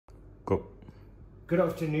Go. Good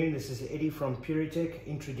afternoon, this is Eddie from Puritech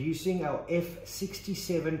introducing our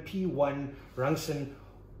F67P1 Runxin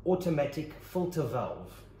automatic filter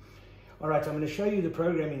valve. Alright, I'm going to show you the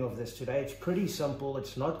programming of this today. It's pretty simple,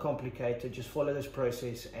 it's not complicated, just follow this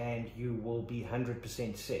process and you will be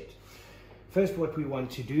 100% set. First, what we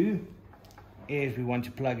want to do is we want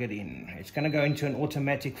to plug it in. It's going to go into an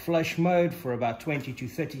automatic flush mode for about 20 to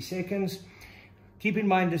 30 seconds. Keep in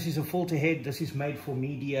mind this is a filter head. This is made for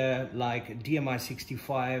media like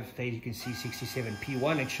DMI65. There you can see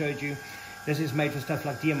 67P1 it showed you. This is made for stuff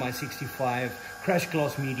like DMI65, crash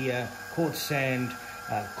glass media, quartz sand,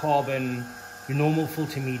 carbon, your normal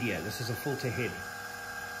filter media. This is a filter head.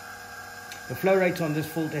 The flow rate on this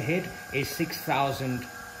filter head is 6,000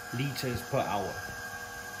 liters per hour.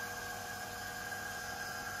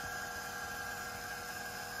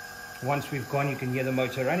 Once we've gone, you can hear the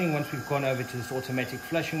motor running. Once we've gone over to this automatic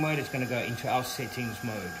flushing mode, it's going to go into our settings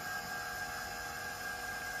mode.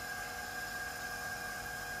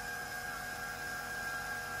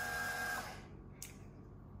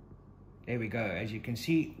 There we go. As you can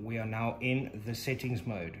see, we are now in the settings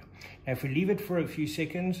mode. Now, if we leave it for a few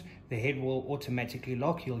seconds, the head will automatically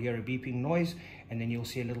lock. You'll hear a beeping noise, and then you'll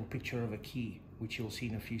see a little picture of a key, which you'll see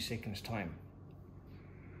in a few seconds' time.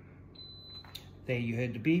 There you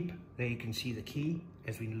heard the beep. There you can see the key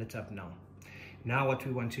as we lit up now. Now what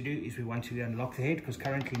we want to do is we want to unlock the head, because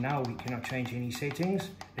currently now we cannot change any settings.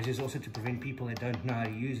 This is also to prevent people that don't know how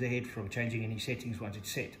to use the head from changing any settings once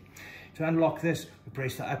it's set. To unlock this, we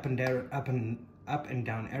press the up and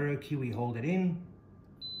down arrow key, we hold it in,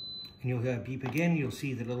 and you'll hear a beep again. You'll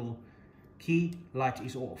see the little key light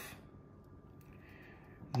is off.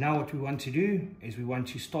 Now what we want to do is we want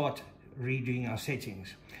to start redoing our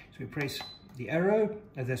settings. So we press the arrow,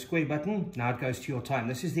 the square button. Now it goes to your time.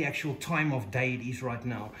 This is the actual time of day it is right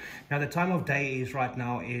now. Now the time of day is right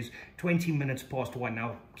now is 20 minutes past 1.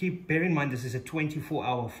 Now bear in mind this is a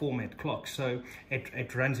 24-hour format clock, so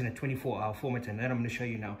it runs in a 24-hour format, and that I'm going to show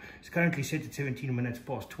you now. It's currently set at 17 minutes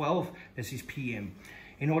past 12. This is PM.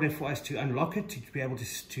 In order for us to unlock it, to be able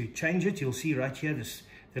to change it, you'll see right here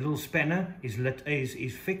the little spanner is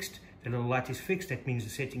fixed. The little light is fixed. That means the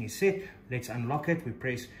setting is set. Let's unlock it. We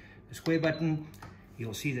press the square button.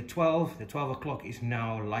 You'll see the 12 o'clock is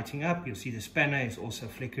now lighting up. You'll see the spanner is also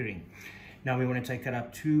flickering. Now we want to take that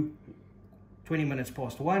up to 20 minutes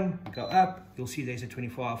past 1. We go up. You'll see there's a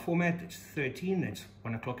 24-hour format. It's 13. That's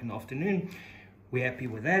 1 o'clock in the afternoon. We're happy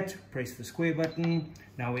with that. Press the square button.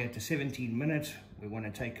 Now we're at the 17 minutes. We want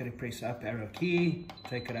to take it, press the up arrow key,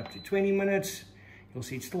 take it up to 20 minutes. You'll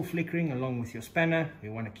see it's still flickering along with your spanner. We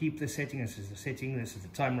want to keep the setting. This is the setting. This is the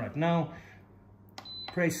time right now.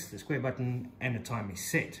 Press the square button and the time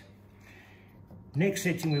is set. Next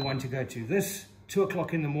setting we want to go to this 2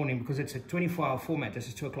 o'clock in the morning, because it's a 24-hour format. This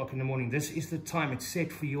is 2 o'clock in the morning. This is the time it's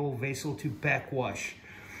set for your vessel to backwash.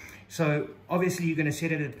 So obviously you're going to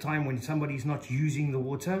set it at a time when somebody's not using the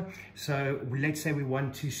water. So let's say we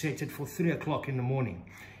want to set it for 3 o'clock in the morning.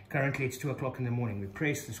 Currently it's 2 o'clock in the morning. We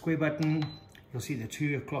press the square button. You'll see the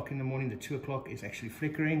 2 o'clock in the morning. The 2 o'clock is actually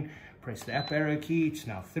flickering. Press the up arrow key. It's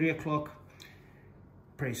now 3 o'clock.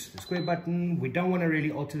 Press the square button. We don't want to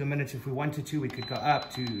really alter the minutes. If we wanted to, we could go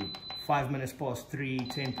up to 5 minutes past 3,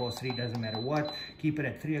 10 past 3, doesn't matter what. Keep it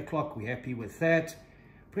at 3 o'clock. We're happy with that.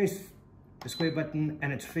 Press the square button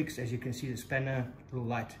and it's fixed. As you can see, the spanner little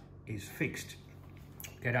light is fixed.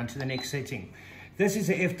 Go down to the next setting. This is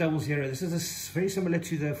the F00. This is very similar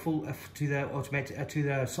to the to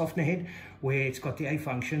the softener head, where it's got the A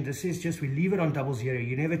function. This is just, we leave it on 00.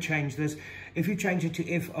 You never change this. If you change it to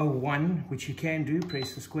F01, which you can do,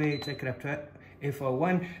 press the square, take it up to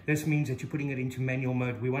F01. This means that you're putting it into manual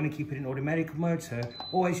mode. We want to keep it in automatic mode, so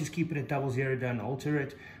always just keep it at 00. Don't alter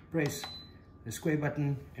it. Press the square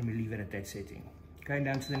button and we leave it at that setting. Going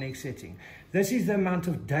down to the next setting. This is the amount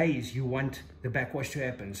of days you want the backwash to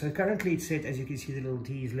happen. So currently it's set, as you can see the little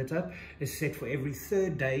T is lit up, it's set for every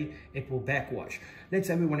 3rd day it will backwash. Let's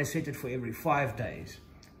say we want to set it for every 5 days.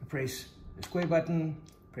 Press the square button,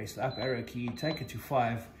 press the up arrow key, take it to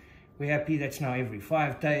 5. We're happy, that's now every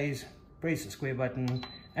 5 days. Press the square button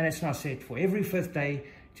and it's now set for every 5th day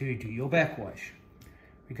to do your backwash.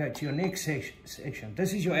 We go to your next section.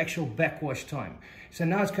 This is your actual backwash time. So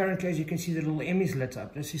now it's currently, as you can see, the little M is lit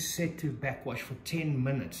up. This is set to backwash for 10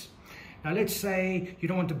 minutes. Now let's say you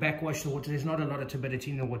don't want to backwash the water. There's not a lot of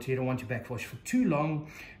turbidity in the water. You don't want to backwash for too long,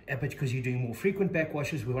 but because you're doing more frequent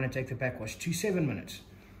backwashes, we want to take the backwash to 7 minutes.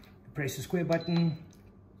 Press the square button,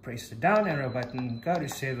 press the down arrow button, go to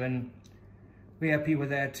 7. We're happy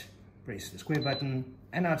with that. Press the square button,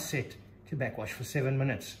 and now it's set to backwash for 7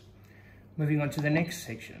 minutes. Moving on to the next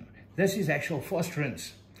section. This is actual fast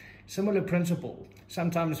rinse. Similar principle.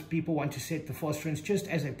 Sometimes people want to set the phosphorants just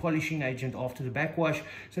as a polishing agent after the backwash.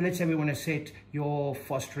 So let's say we want to set your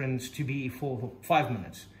phosphorants to be for 5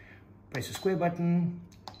 minutes. Press the square button,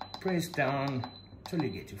 press down till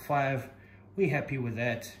you get to 5. We're happy with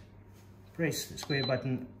that. Press the square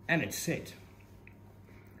button and it's set.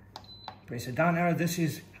 Press the down arrow. This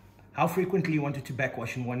is how frequently you want it to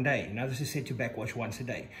backwash in one day. Now this is set to backwash once a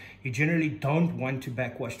day. You generally don't want to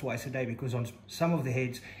backwash twice a day because on some of the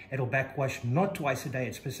heads it'll backwash not twice a day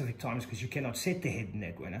at specific times because you cannot set the head in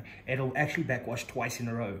that way. It'll actually backwash twice in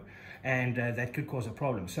a row, and that could cause a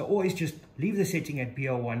problem. So always just leave the setting at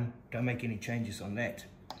BO1. Don't make any changes on that.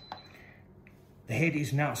 The head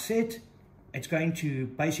is now set. It's going to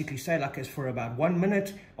basically stay like this for about 1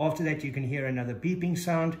 minute. After that you can hear another beeping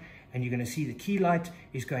sound, and you're going to see the key light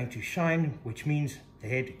is going to shine, which means the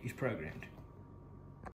head is programmed.